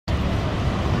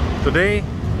Today,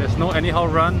 there's no anyhow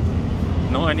run,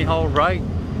 no anyhow ride.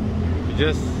 You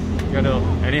just gotta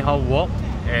anyhow walk.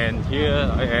 And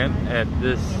here I am at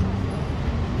this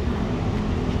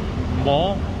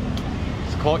mall.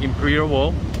 It's called Imperial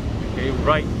World. Okay,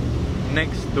 right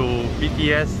next to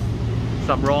BTS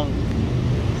Samrong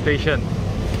station.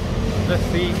 Let's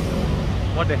see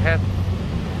what they have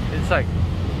inside.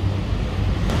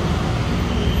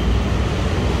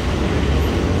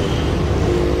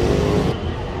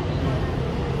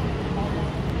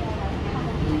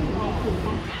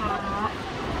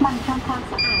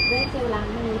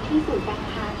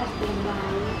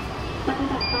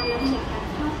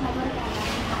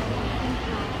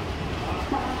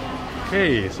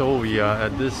 Okay, so we are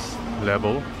at this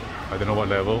level. I don't know what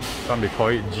level. Some they call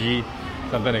it G,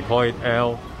 sometimes they call it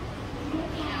L,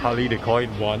 hardly they call it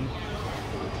 1.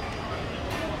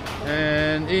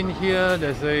 And in here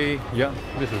there's a, yeah,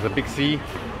 this is a Big C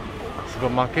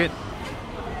supermarket.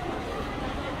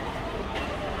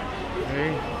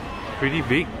 Okay, pretty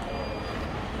big.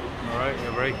 Alright,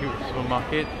 a very huge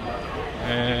supermarket.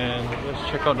 And let's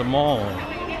check out the mall.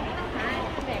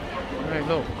 Alright,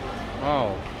 look.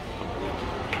 Wow.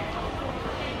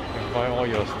 You can buy all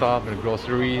your stuff and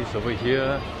groceries over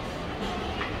here.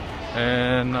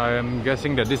 And I am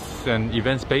guessing that this is an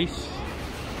event space.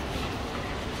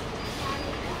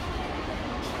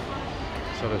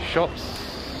 So the shops.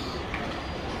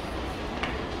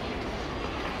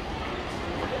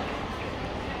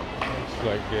 Looks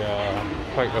like there are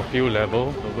quite a few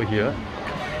levels over here.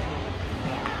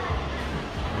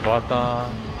 Bata,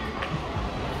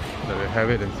 that they have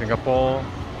it in Singapore.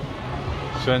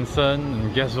 Swensen,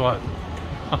 and guess what?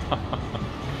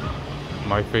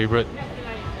 My favorite,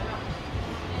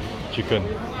 chicken,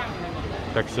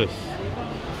 Texas.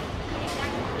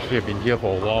 Actually, I've been here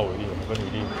for a while already. I haven't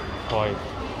really tried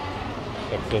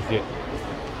Texas yet.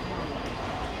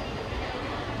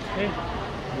 Okay,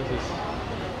 this is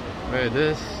where it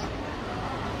is.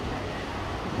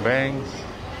 Banks.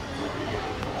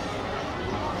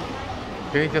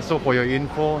 Okay, just so for your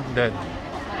info that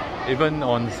even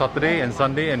on Saturday and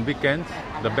Sunday and weekends,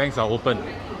 the banks are open.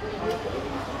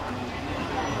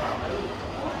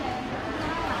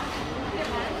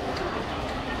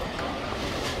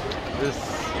 This,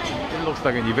 it looks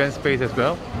like an event space as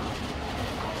well.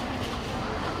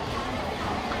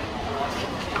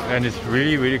 And it's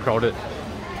really crowded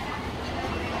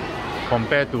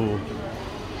compared to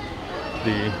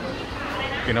the,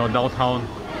 you know, downtown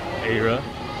area.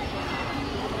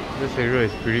 This area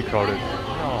is pretty crowded.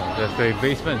 Oh, there's a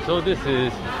basement. So this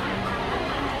is,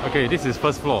 okay, this is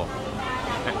first floor,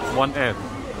 1F,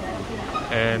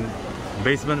 and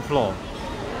basement floor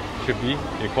should be,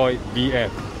 they call it BF,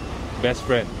 best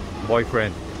friend,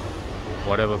 boyfriend,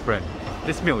 whatever friend.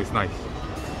 This milk is nice.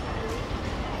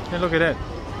 Hey, look at that.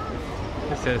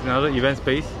 This is another event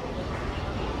space.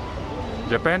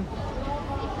 Japan,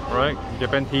 alright,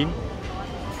 Japan theme.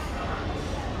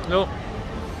 Look.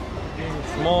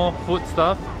 More food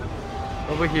stuff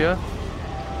over here.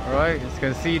 Alright, as you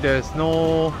can see, there's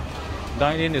no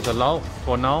dine-in is allowed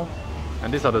for now,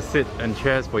 and these are the sit and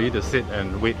chairs for you to sit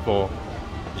and wait for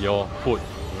your food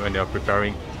when you're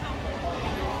preparing.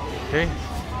 Okay,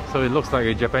 so it looks like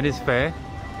a Japanese fair.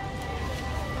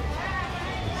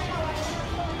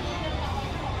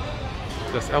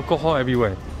 There's alcohol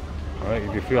everywhere. Alright,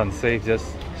 if you feel unsafe,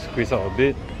 just squeeze out a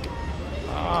bit.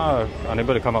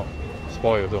 Unable to come out.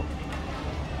 Spoil though.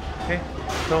 Okay,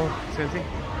 so as you can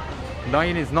see,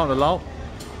 dine-in is not allowed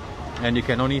and you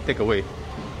can only take away.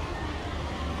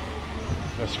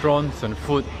 Restaurants and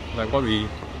food like what we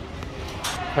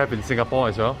have in Singapore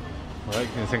as well. Right?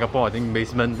 In Singapore, I think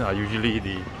basement are usually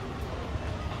the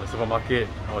supermarket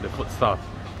or the food stuff.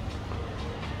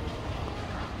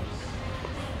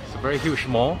 It's a very huge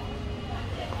mall.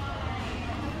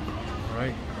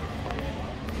 Right?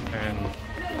 And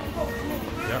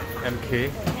yeah,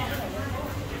 MK.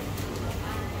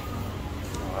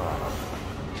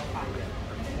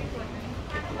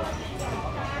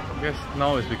 I guess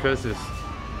now it's because it's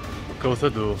closer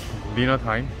to dinner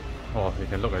time. Oh, you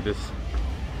can look at this.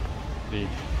 The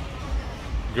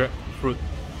Grab Fruit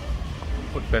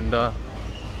Food Panda.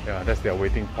 Yeah, that's their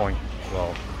waiting point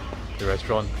while the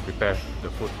restaurant prepare the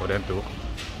food for them to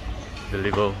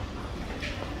deliver.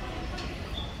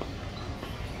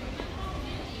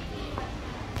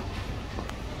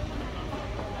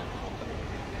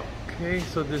 Okay,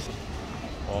 so this,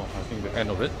 oh, I think the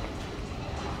end of it.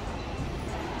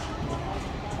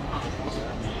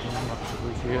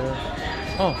 Here.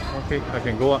 Oh, okay, I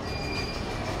can go up.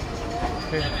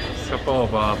 Okay, a couple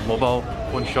of mobile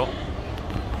phone shop.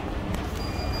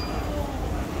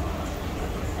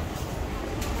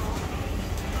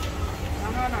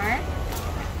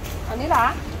 นี้เหรอ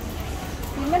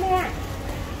กินไหมเนี่ย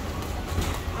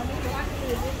อันนี้หรือว่า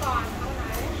กินดูก่อนเอาไหน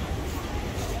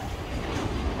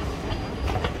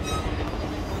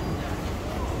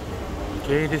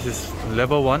Okay, this is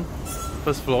level 1,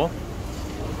 first floor.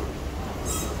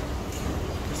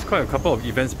 There's quite a couple of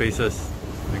event spaces,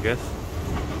 I guess.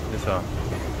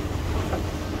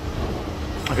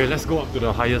 Okay, let's go up to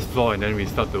the highest floor and then we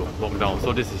start to walk down.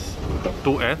 So this is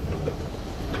 2F,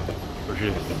 which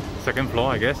is second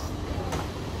floor, I guess.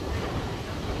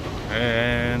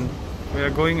 And we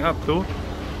are going up to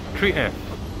 3F.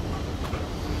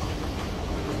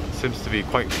 Seems to be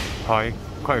quite high,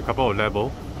 quite a couple of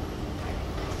levels.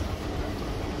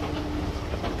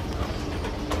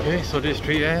 Okay, so this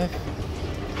 3F,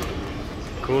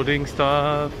 clothing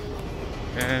stuff,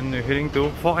 and we're heading to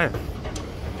 4F.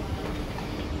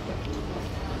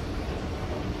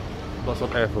 Lots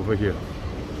of F over here.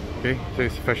 Okay, so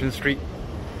it's Fashion Street.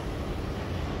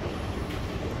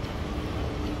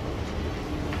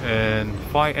 And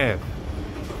 5F.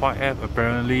 5F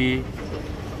apparently,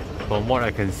 from what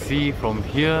I can see from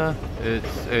here,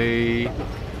 it's a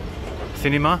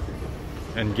cinema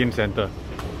and game center.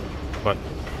 But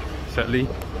sadly,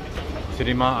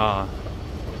 cinema are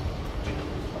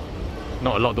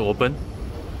not allowed to open,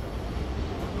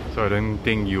 so I don't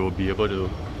think you will be able to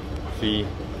see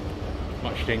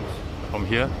much things from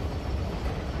here.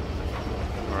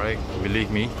 Alright, believe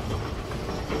me,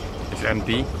 it's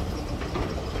empty.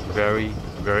 Very,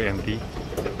 very empty.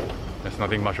 There's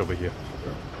nothing much over here.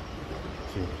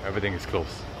 See, everything is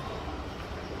closed.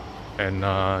 And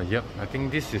yep, I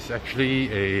think this is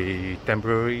actually a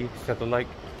temporary satellite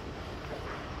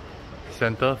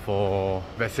center for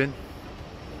vaccine,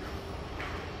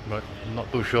 but I'm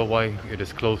not too sure why it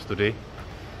is closed today.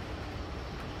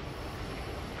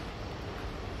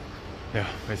 Yeah,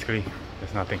 basically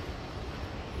there's nothing.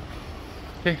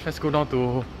 Okay, let's go down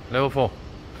to level 4.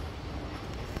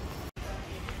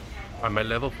 I'm at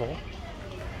level 4,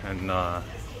 and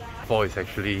 4 is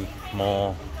actually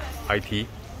more IT.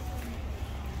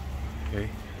 Okay,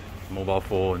 mobile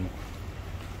phone,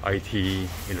 IT,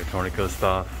 electronical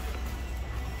stuff,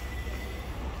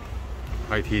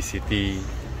 IT City,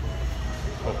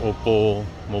 Oppo,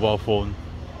 mobile phone.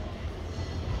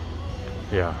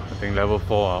 Yeah, I think level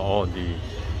 4 are all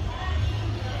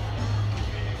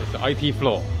it's the IT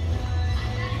floor.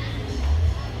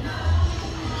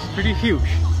 It's pretty huge,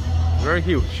 very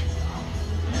huge.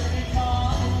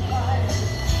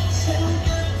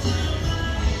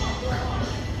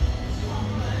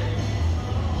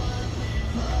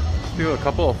 Still a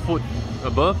couple of foot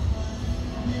above.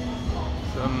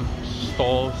 Some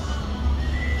stalls.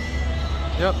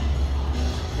 Yep,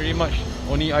 pretty much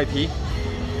only IT.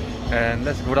 And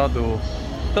let's go down to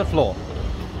third floor,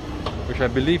 which I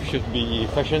believe should be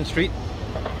Fashion Street,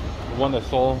 the one I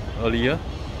saw earlier.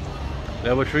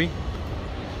 Level 3.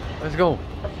 Let's go.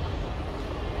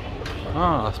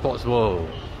 Sports World.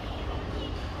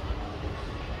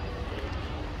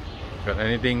 Got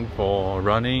anything for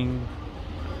running,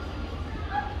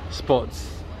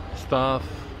 sports stuff,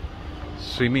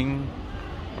 swimming,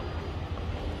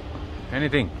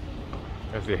 anything,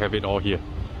 as they have it all here.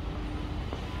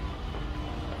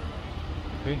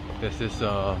 Okay, there's this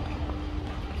I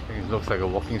think it looks like a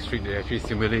walking street. They actually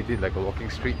simulated like a walking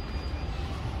street.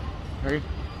 Okay,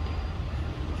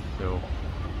 so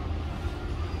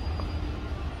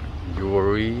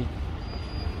jewelry.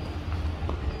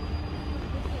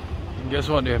 And guess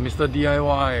what? They have Mr.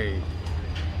 DIY.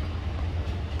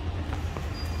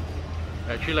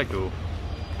 I actually like to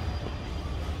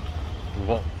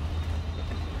walk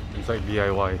inside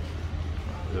DIY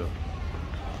to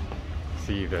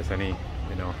see if there's any,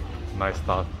 nice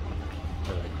stuff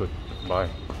that I could buy.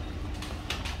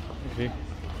 Okay,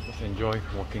 just enjoy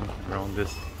walking around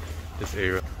this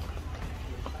area.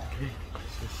 Okay,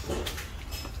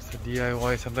 it's a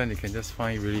DIY. Sometimes you can just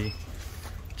find really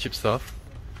cheap stuff.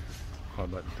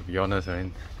 But to be honest, I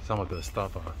mean, some of the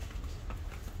stuff are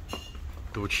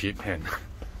too cheap and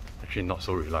actually not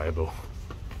so reliable.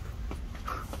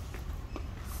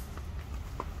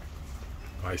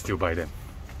 I still buy them.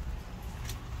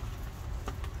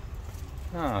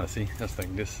 See, just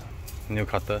like this nail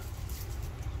cutter,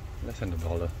 less than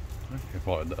 $1. Okay,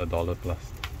 for $1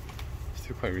 plus,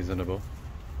 still quite reasonable.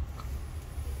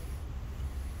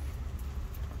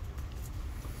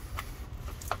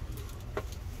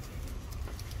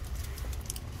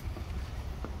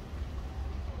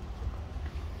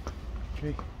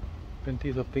 Okay, plenty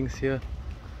of things here.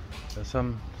 There's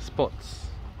some sports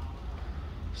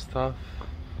stuff,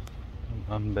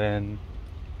 armband.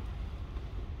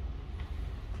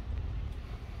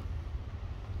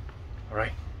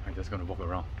 Alright, I just gonna walk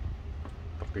around.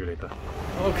 Talk to you later.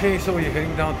 Okay, so we're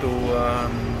heading down to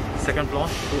second floor,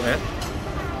 2S.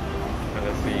 And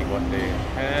let's see what they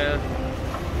have.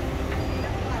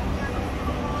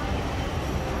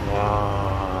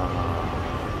 Wow,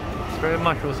 it's very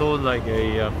much also like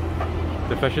a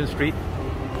the fashion street.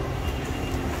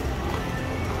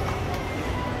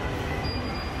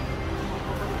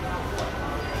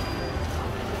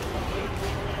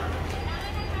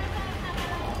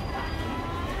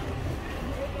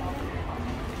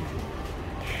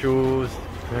 Shoes,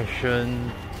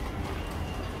 fashion,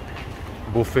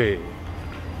 buffet,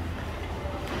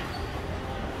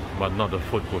 but not the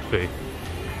food buffet.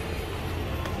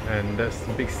 And that's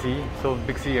Big C. So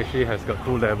Big C actually has got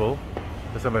 2 levels.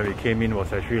 This time when we came in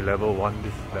was actually level 1,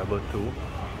 this is level 2.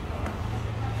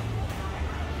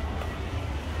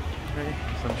 Okay,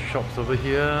 some shops over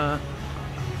here.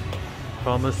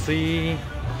 Pharmacy.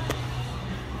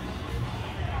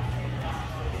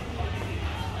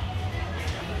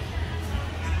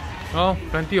 Oh,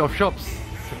 plenty of shops.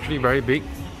 It's actually very big.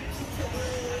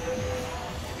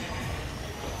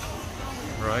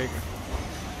 Right.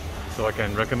 So I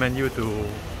can recommend you to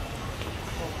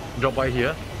drop by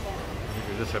here if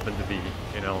you just happen to be,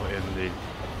 you know, in the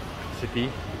city.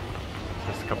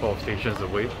 Just a couple of stations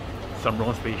away.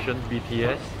 Samrong Station,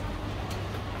 BTS.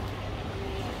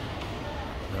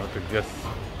 You know, to just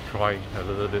try a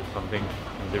little bit something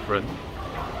different.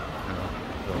 You know,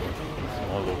 so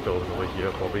small locals over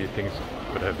here. Probably things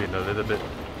could have been a little bit,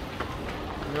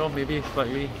 you know, maybe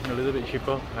slightly a little bit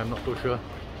cheaper. I'm not too sure.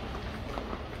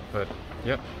 But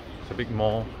yeah. A big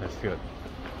mall has got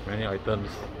many items,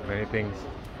 many things.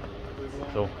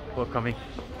 So we're coming.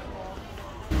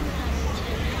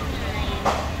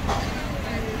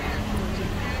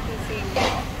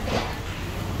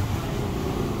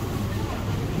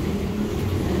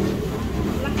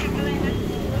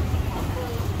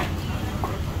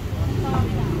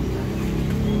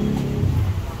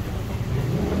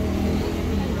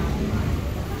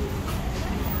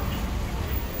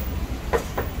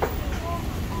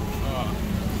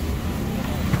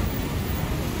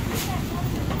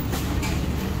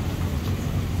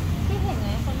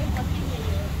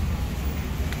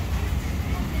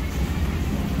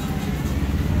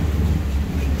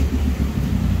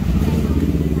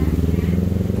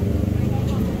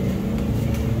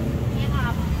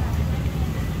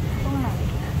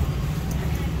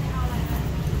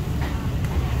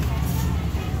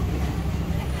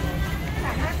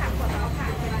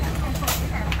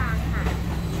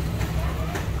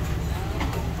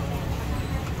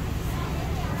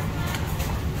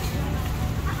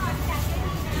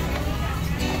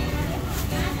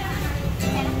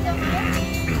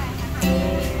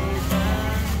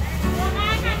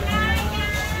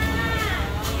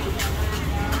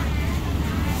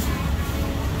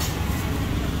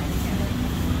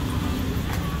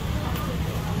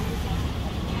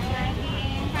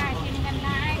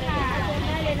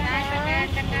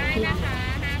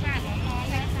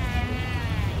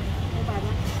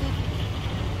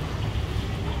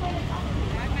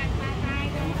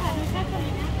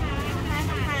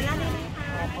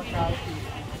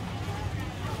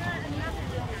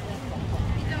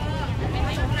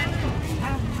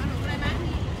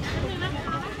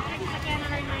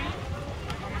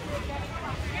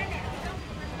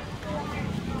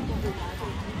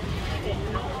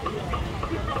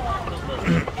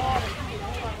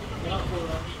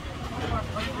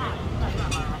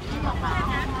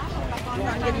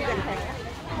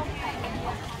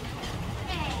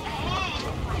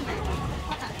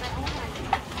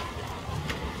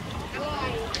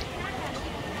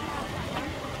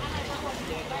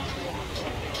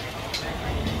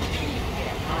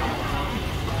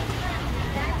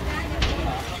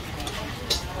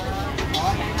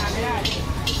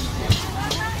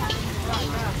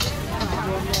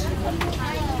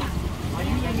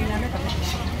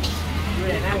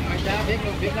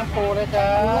 Biếtน้ำโพเลยจ้า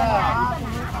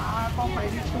ต้องไป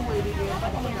ที่ตู้ ATM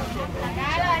ได้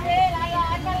เลยพี่ร้อ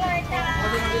นๆมาเลยจ้าไ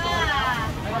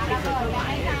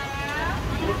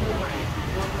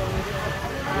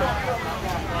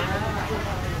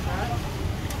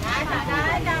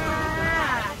ด้จ้า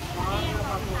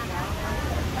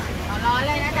ร้อนเ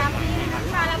ลยนะจ๊ะพี่น้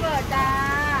ำชาระเบิดจ้า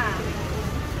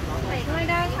ใส่ด้วย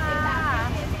ได้ค่ะ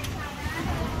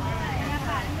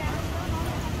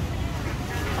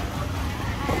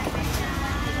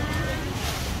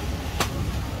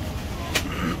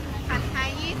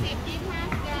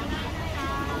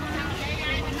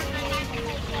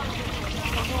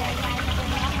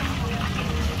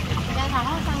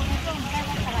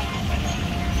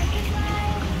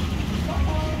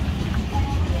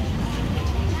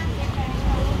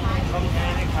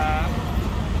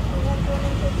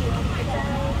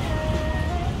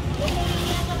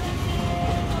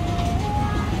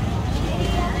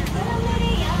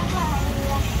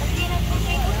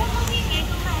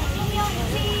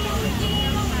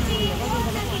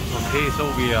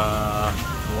we are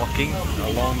walking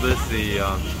along this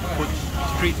food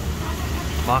street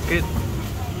market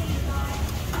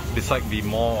beside the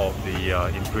mall of the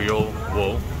Imperial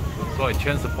World. So I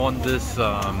chanced upon this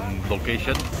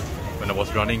location when I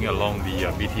was running along the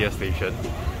BTS station,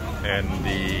 and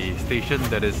the station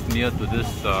that is near to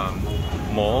this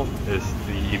mall is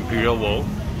the Imperial World.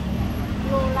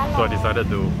 So I decided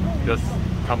to just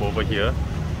come over here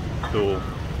to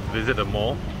visit the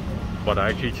mall, but I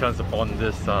actually chanced upon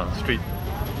this street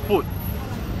food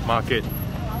market.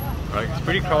 Right, it's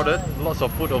pretty crowded, lots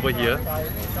of food over here.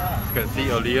 As you can see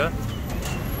earlier,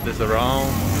 this is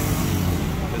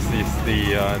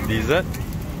the dessert,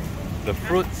 the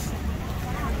fruits,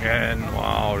 and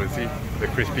wow, you see the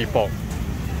crispy pork.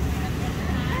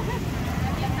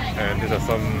 And these are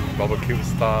some barbecue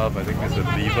stuff. I think this is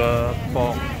liver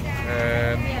pork,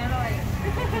 and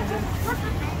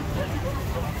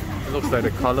it looks like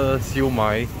the color siu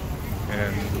mai,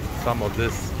 and some of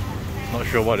this, not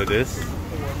sure what it is.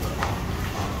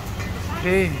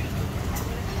 Okay,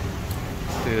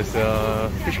 there's a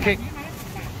fish cake,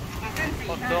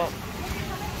 hot dog,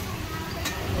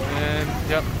 and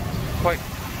yep, quite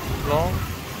long.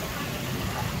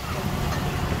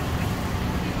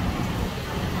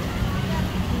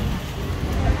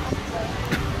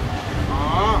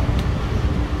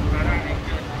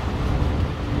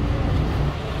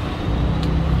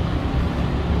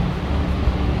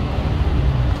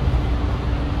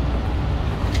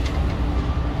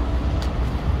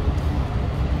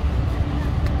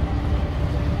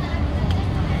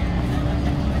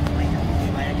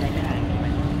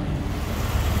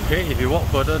 Okay, if you walk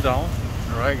further down,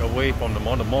 right away from the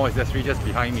mall is actually just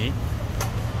behind me.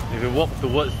 If you walk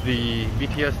towards the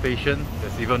BTS station,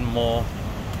 there's even more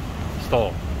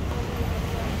store.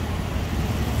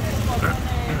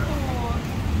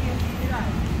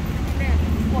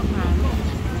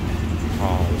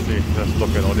 Oh, see, just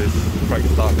look at all this bright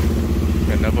stuff.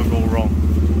 Can never go wrong.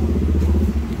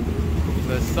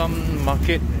 There's some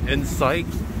market inside,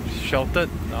 sheltered.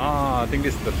 I think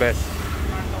this is the best.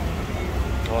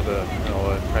 All the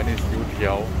Chinese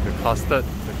youtiao, the custard,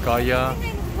 the kaya,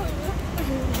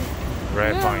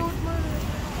 rare find.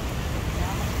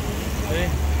 Okay,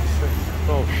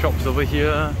 so lot of shops over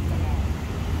here,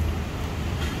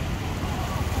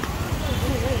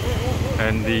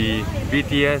 and the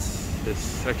BTS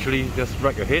is actually just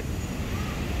right ahead.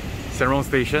 Samrong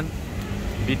station,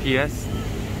 BTS.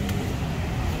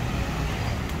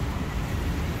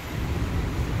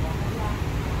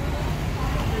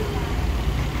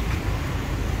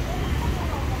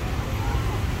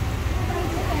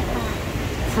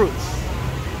 Fruits.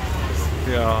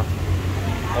 They are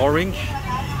orange,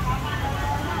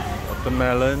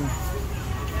 watermelon,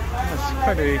 that's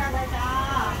quite a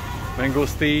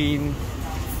mangosteen.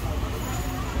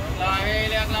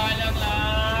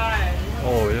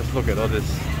 Oh, just look at all this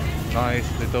nice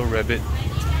little rabbit.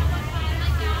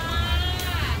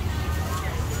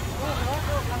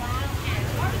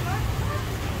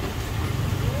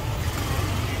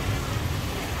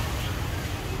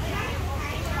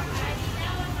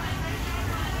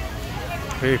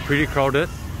 Okay, pretty crowded.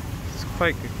 It's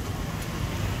quite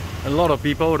a lot of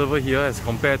people over here as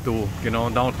compared to, you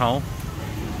know, downtown,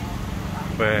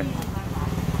 where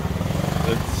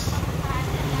it's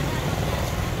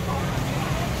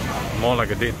more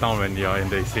like a dead town when you are in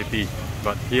the city.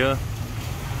 But here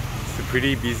it's a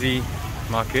pretty busy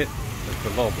market. There's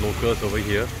a lot of locals over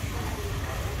here,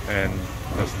 and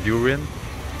there's durian.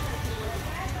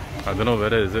 I don't know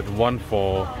whether is it one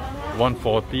for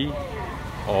 140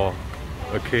 or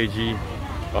a kg,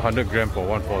 100 gram for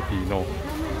 140. No,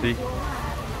 see,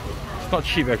 it's not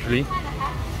cheap actually.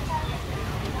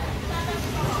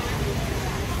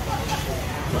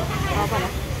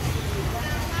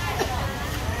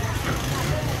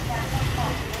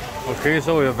 Okay,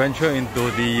 so we'll venture into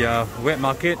the wet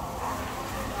market.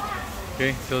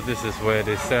 Okay, so this is where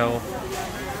they sell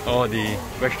all the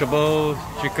vegetables,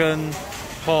 chicken,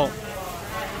 pork,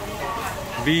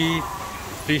 beef,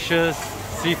 fishes,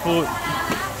 seafood.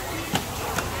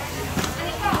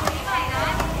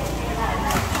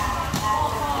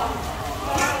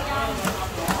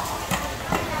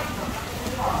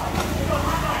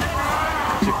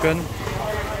 Chicken,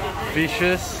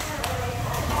 fishes,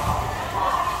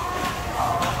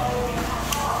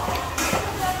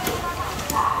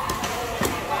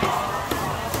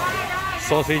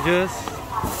 sausages,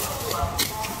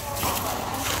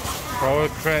 sour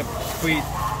crab, squid,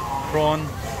 prawn.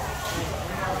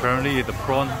 Apparently the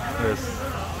prawn is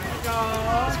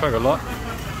quite a lot.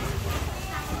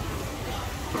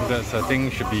 That's, I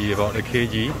think, should be about a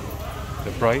kg,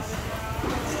 the price.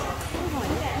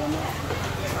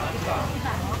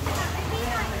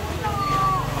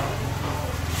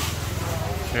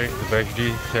 Okay, the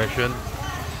veggie section.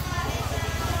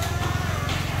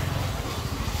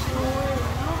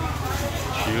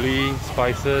 Chili,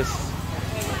 spices.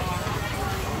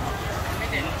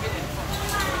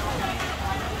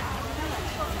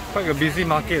 Quite a busy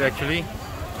market actually.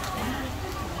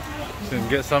 You can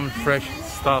get some fresh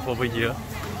stuff over here.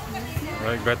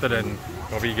 Right, better than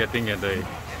probably getting at a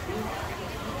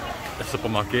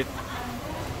supermarket.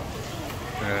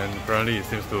 And apparently it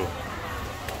seems to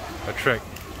attract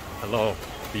a lot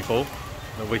of people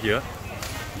over here.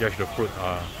 Judge the fruit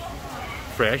are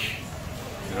fresh.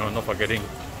 You know, not forgetting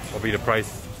probably the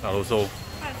price are also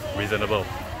reasonable.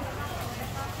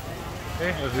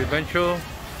 Okay, as we venture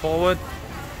forward,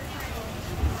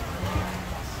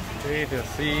 okay, you can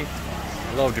see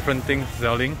a lot of different things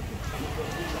selling.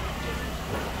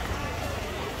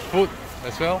 Food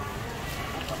as well.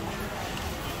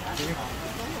 Okay.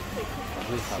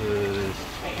 This is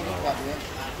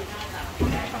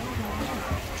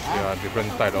yeah,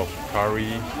 different type of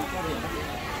curry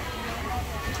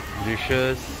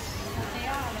dishes.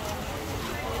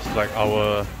 It's like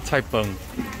our Cai Peng.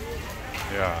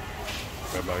 Yeah,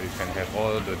 whereby you can have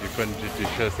all the different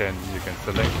dishes and you can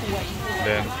select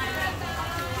them.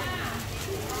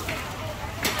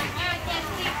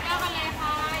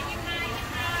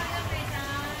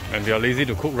 And they are lazy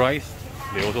to cook rice.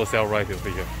 They also sell rice over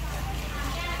here.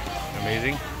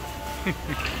 Amazing.